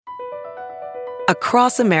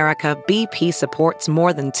Across America, BP supports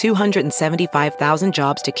more than 275,000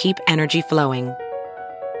 jobs to keep energy flowing.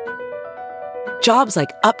 Jobs like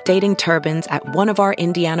updating turbines at one of our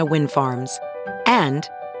Indiana wind farms and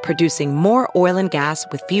producing more oil and gas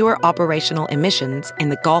with fewer operational emissions in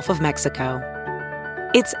the Gulf of Mexico.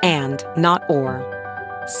 It's and, not or.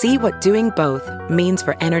 See what doing both means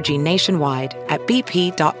for energy nationwide at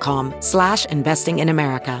bp.com/investing in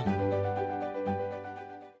America.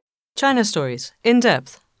 China Stories, in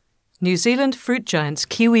depth. New Zealand fruit giants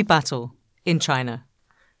kiwi battle in China.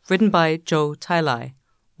 Written by Zhou Tailai,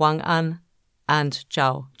 Wang An, and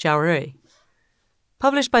Zhao Jiaorui.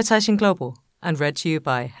 Published by Caixin Global and read to you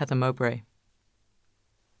by Heather Mowbray.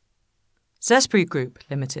 Zespri Group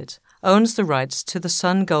Limited owns the rights to the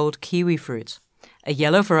Sun Gold kiwi fruit, a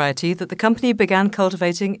yellow variety that the company began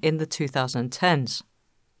cultivating in the 2010s.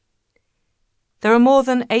 There are more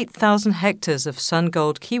than 8,000 hectares of Sun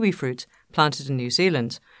Gold kiwi fruit planted in New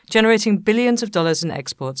Zealand, generating billions of dollars in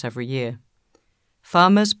exports every year.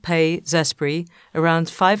 Farmers pay Zespri around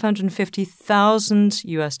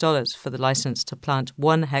 $550,000 for the license to plant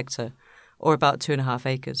 1 hectare, or about 2.5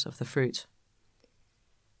 acres of the fruit.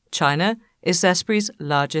 China is Zespri's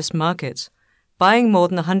largest market, buying more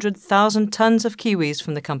than 100,000 tons of kiwis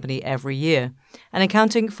from the company every year and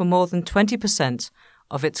accounting for more than 20%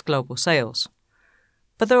 of its global sales.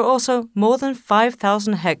 But there are also more than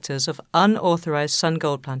 5,000 hectares of unauthorized Sun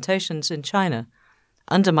Gold plantations in China,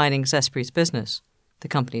 undermining Zespri's business, the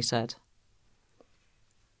company said.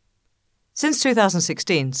 Since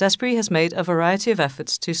 2016, Zespri has made a variety of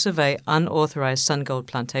efforts to survey unauthorized Sun Gold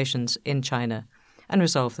plantations in China and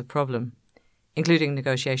resolve the problem, including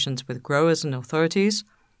negotiations with growers and authorities,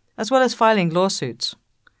 as well as filing lawsuits,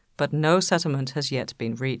 but no settlement has yet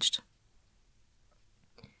been reached.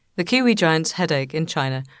 The kiwi giant's headache in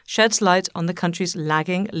China sheds light on the country's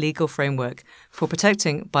lagging legal framework for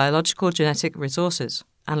protecting biological genetic resources,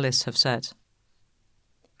 analysts have said.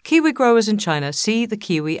 Kiwi growers in China see the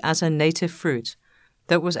kiwi as a native fruit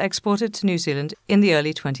that was exported to New Zealand in the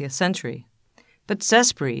early 20th century. But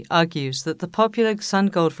Zespri argues that the popular Sun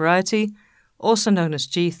Gold variety, also known as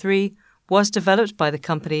G3, was developed by the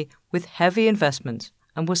company with heavy investment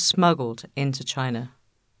and was smuggled into China.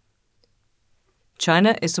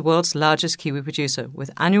 China is the world's largest kiwi producer,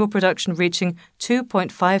 with annual production reaching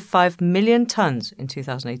 2.55 million tons in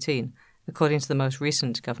 2018, according to the most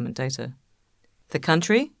recent government data. The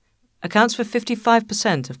country accounts for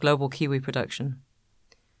 55% of global kiwi production.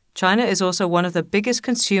 China is also one of the biggest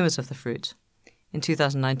consumers of the fruit. In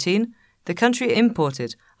 2019, the country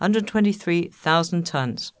imported 123,000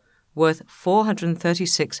 tons, worth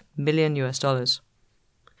 $436 million.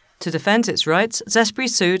 To defend its rights, Zespri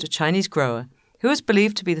sued a Chinese grower who is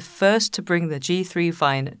believed to be the first to bring the G3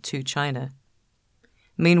 vine to China.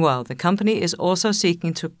 Meanwhile, the company is also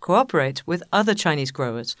seeking to cooperate with other Chinese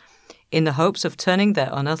growers in the hopes of turning their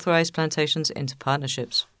unauthorized plantations into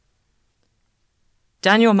partnerships.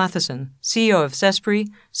 Daniel Matheson, CEO of Zespri,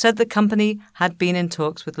 said the company had been in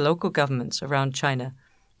talks with local governments around China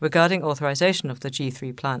regarding authorization of the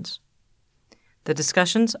G3 plants. The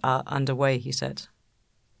discussions are underway, he said.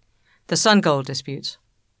 The Sun Gold dispute.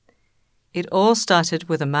 It all started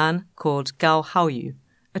with a man called Gao Haoyu,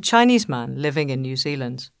 a Chinese man living in New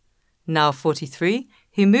Zealand. Now 43,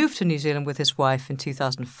 he moved to New Zealand with his wife in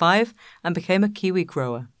 2005 and became a kiwi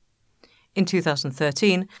grower. In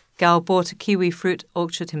 2013, Gao bought a kiwi fruit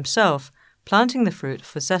orchard himself, planting the fruit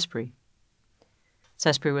for Zespri.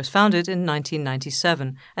 Zespri was founded in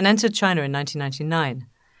 1997 and entered China in 1999,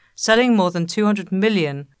 selling more than 200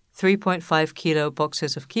 million 3.5-kilo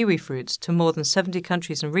boxes of kiwi fruits to more than 70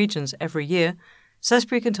 countries and regions every year.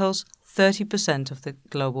 Zespri controls 30% of the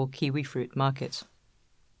global kiwi fruit market.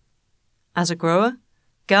 As a grower,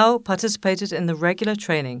 Gao participated in the regular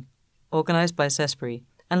training organized by Zespri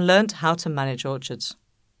and learned how to manage orchards.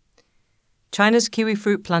 China's kiwi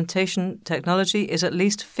fruit plantation technology is at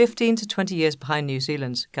least 15 to 20 years behind New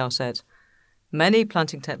Zealand's, Gao said. Many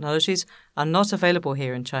planting technologies are not available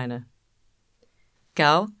here in China.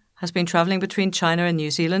 Gao has been traveling between China and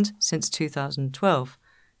New Zealand since 2012,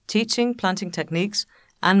 teaching planting techniques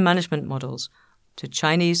and management models to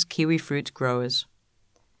Chinese kiwi fruit growers.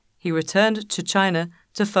 He returned to China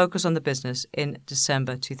to focus on the business in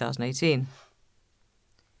December 2018.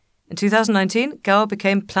 In 2019, Gao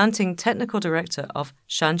became Planting Technical Director of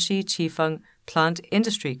Shanxi Qifeng Plant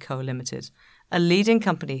Industry Co. Limited, a leading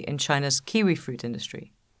company in China's kiwi fruit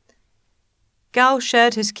industry. Gao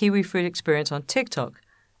shared his kiwi fruit experience on TikTok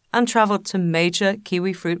and travelled to major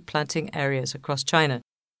kiwi fruit planting areas across China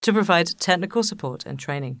to provide technical support and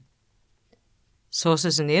training.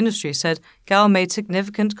 Sources in the industry said Gao made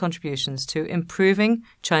significant contributions to improving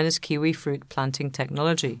China's kiwi fruit planting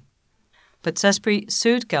technology. But Zespri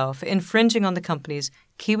sued Gao for infringing on the company's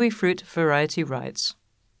kiwi fruit variety rights.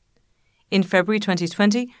 In February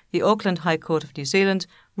 2020, the Auckland High Court of New Zealand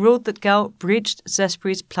ruled that Gao breached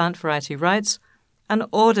Zespri's plant variety rights and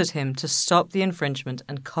ordered him to stop the infringement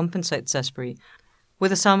and compensate Zespri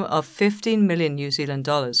with a sum of 15 million New Zealand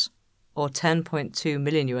dollars, or $10.2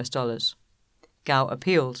 million US. Gao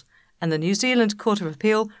appealed, and the New Zealand Court of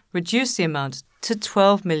Appeal reduced the amount to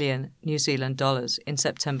 12 million New Zealand dollars in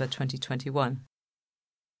September 2021.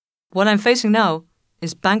 What I'm facing now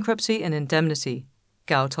is bankruptcy and indemnity,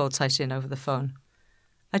 Gao told Caixin over the phone.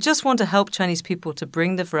 I just want to help Chinese people to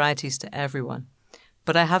bring the varieties to everyone,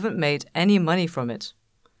 but I haven't made any money from it.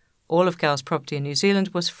 All of Gao's property in New Zealand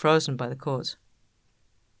was frozen by the court.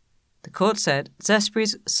 The court said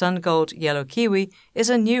Zespri's Sun Gold Yellow Kiwi is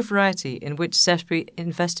a new variety in which Zespri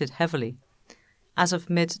invested heavily. As of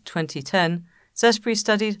mid-2010, Zespri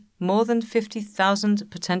studied more than 50,000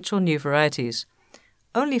 potential new varieties.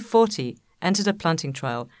 Only 40 entered a planting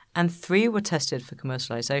trial and 3 were tested for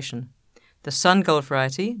commercialization. The Sun Gold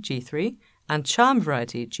variety, G3, and Charm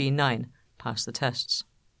variety, G9, passed the tests.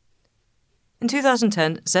 In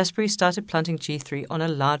 2010, Zespri started planting G3 on a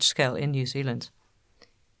large scale in New Zealand.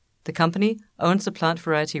 The company owns the plant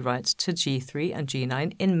variety rights to G3 and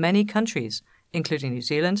G9 in many countries, including New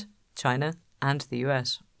Zealand, China, and the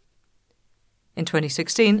US. In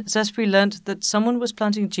 2016, Zespri learned that someone was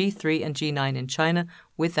planting G3 and G9 in China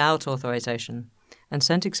without authorization and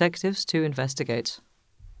sent executives to investigate.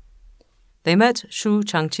 They met Shu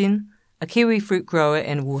Changqin, a kiwi fruit grower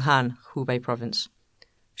in Wuhan, Hubei province.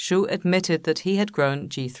 Shu admitted that he had grown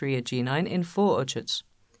G3 and G9 in 4 orchards.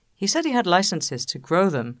 He said he had licenses to grow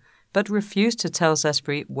them, but refused to tell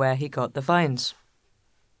Zespri where he got the vines.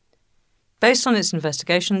 Based on its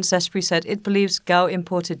investigation, Zespri said it believes Gao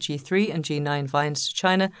imported G3 and G9 vines to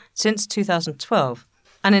China since 2012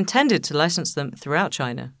 and intended to license them throughout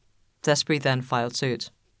China. Zespri then filed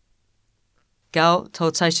suit. Gao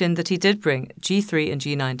told Caixin that he did bring G3 and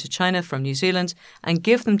G9 to China from New Zealand and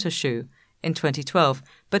give them to Shu in 2012,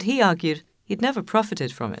 but he argued he'd never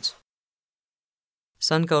profited from it.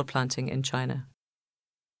 Sun Gold planting in China.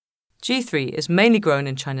 G3 is mainly grown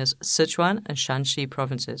in China's Sichuan and Shanxi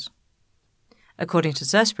provinces. According to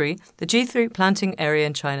Zespri, the G3 planting area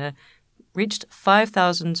in China reached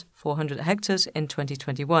 5,400 hectares in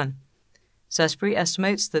 2021. Zespri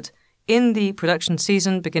estimates that in the production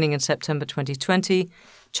season beginning in September 2020,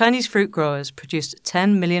 Chinese fruit growers produced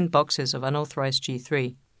 10 million boxes of unauthorized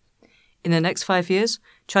G3. In the next 5 years,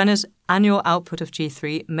 China's annual output of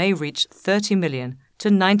G3 may reach 30 million to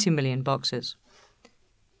 90 million boxes.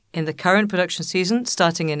 In the current production season,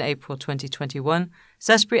 starting in April 2021,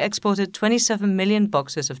 Zespri exported 27 million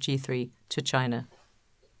boxes of G3 to China.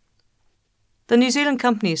 The New Zealand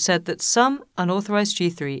company said that some unauthorized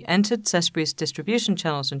G3 entered Zespri's distribution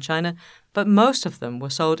channels in China, but most of them were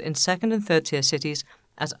sold in second and third tier cities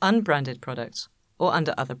as unbranded products or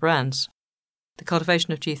under other brands. The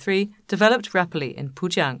cultivation of G3 developed rapidly in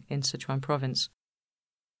Pujiang in Sichuan province.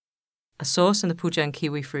 A source in the Pujiang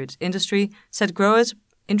kiwi fruit industry said growers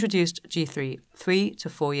introduced G3 3 to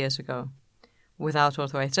 4 years ago. Without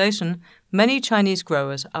authorization, many Chinese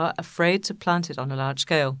growers are afraid to plant it on a large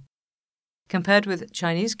scale. Compared with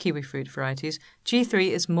Chinese kiwi fruit varieties,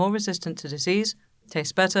 G3 is more resistant to disease,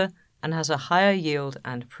 tastes better, and has a higher yield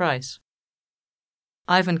and price.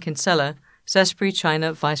 Ivan Kinsella, Zespri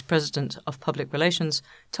China Vice President of Public Relations,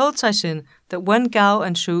 told Caixin that when Gao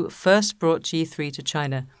and Shu first brought G3 to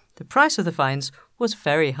China, the price of the vines was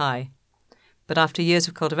very high. But after years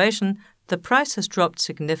of cultivation, the price has dropped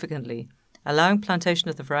significantly, allowing plantation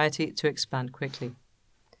of the variety to expand quickly.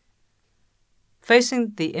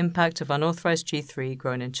 Facing the impact of unauthorized G3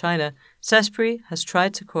 grown in China, Zespri has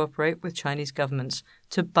tried to cooperate with Chinese governments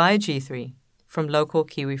to buy G3 from local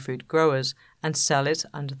kiwi fruit growers and sell it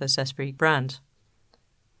under the Zespri brand.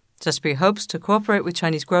 Zespri hopes to cooperate with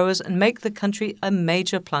Chinese growers and make the country a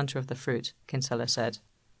major planter of the fruit, Kinsella said.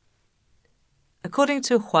 According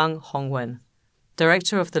to Huang Hongwen,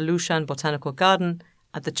 director of the Lushan Botanical Garden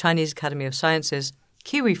at the Chinese Academy of Sciences,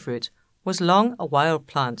 kiwi fruit was long a wild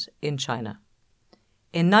plant in China.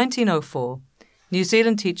 In 1904, New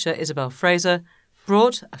Zealand teacher Isabel Fraser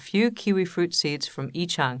brought a few kiwi fruit seeds from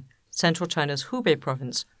Yichang, central China's Hubei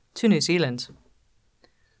province, to New Zealand.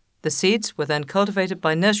 The seeds were then cultivated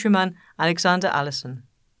by nurseryman Alexander Allison.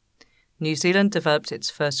 New Zealand developed its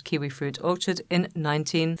first kiwi fruit orchard in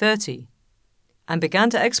 1930 and began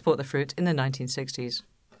to export the fruit in the 1960s.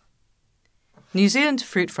 New Zealand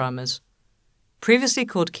fruit farmers previously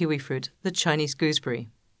called kiwi fruit the Chinese gooseberry.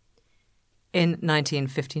 In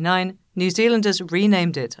 1959, New Zealanders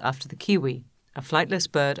renamed it after the kiwi, a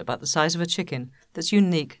flightless bird about the size of a chicken that's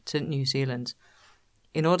unique to New Zealand,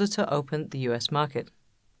 in order to open the US market.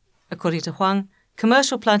 According to Huang,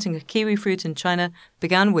 commercial planting of kiwi fruit in China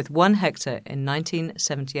began with 1 hectare in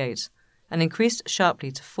 1978 and increased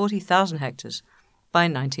sharply to 40,000 hectares by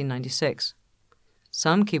 1996.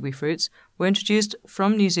 Some kiwi fruits were introduced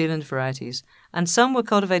from New Zealand varieties, and some were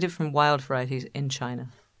cultivated from wild varieties in China.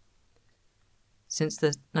 Since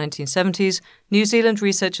the 1970s, New Zealand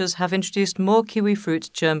researchers have introduced more kiwi fruit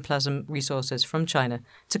germplasm resources from China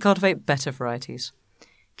to cultivate better varieties.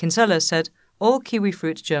 Kinsella said all kiwi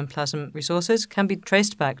fruit germplasm resources can be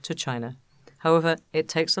traced back to China. However, it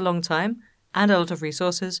takes a long time and a lot of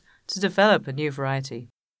resources to develop a new variety.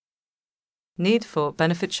 Need for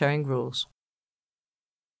benefit-sharing rules.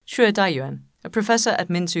 Xue Daiyuan, a professor at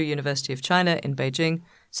Minzu University of China in Beijing,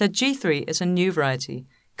 said G3 is a new variety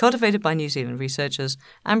cultivated by New Zealand researchers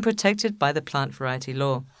and protected by the plant variety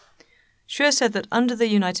law. Xue said that under the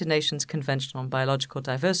United Nations Convention on Biological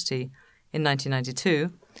Diversity in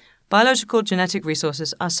 1992, biological genetic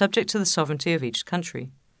resources are subject to the sovereignty of each country.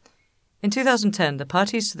 In 2010, the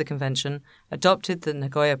parties to the convention adopted the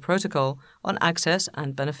Nagoya Protocol on access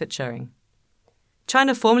and benefit sharing.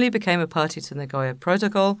 China formally became a party to the Nagoya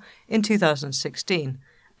Protocol in 2016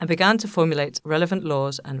 and began to formulate relevant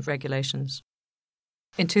laws and regulations.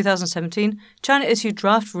 In 2017, China issued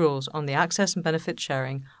draft rules on the access and benefit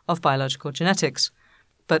sharing of biological genetics,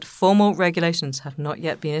 but formal regulations have not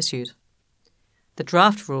yet been issued. The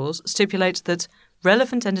draft rules stipulate that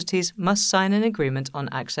relevant entities must sign an agreement on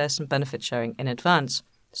access and benefit sharing in advance,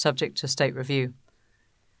 subject to state review.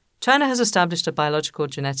 China has established a biological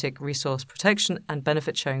genetic resource protection and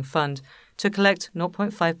benefit sharing fund to collect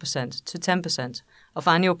 0.5% to 10% of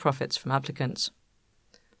annual profits from applicants.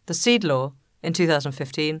 The seed law, in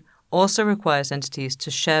 2015, also requires entities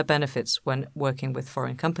to share benefits when working with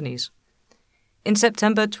foreign companies. In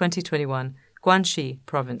September 2021, Guangxi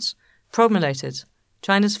Province promulgated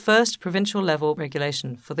China's first provincial-level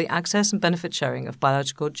regulation for the access and benefit sharing of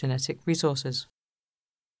biological genetic resources.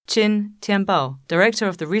 Qin Tianbao, director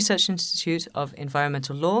of the Research Institute of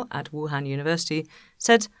Environmental Law at Wuhan University,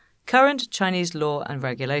 said current Chinese law and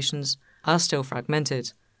regulations are still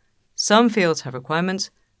fragmented. Some fields have requirements,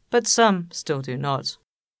 but some still do not.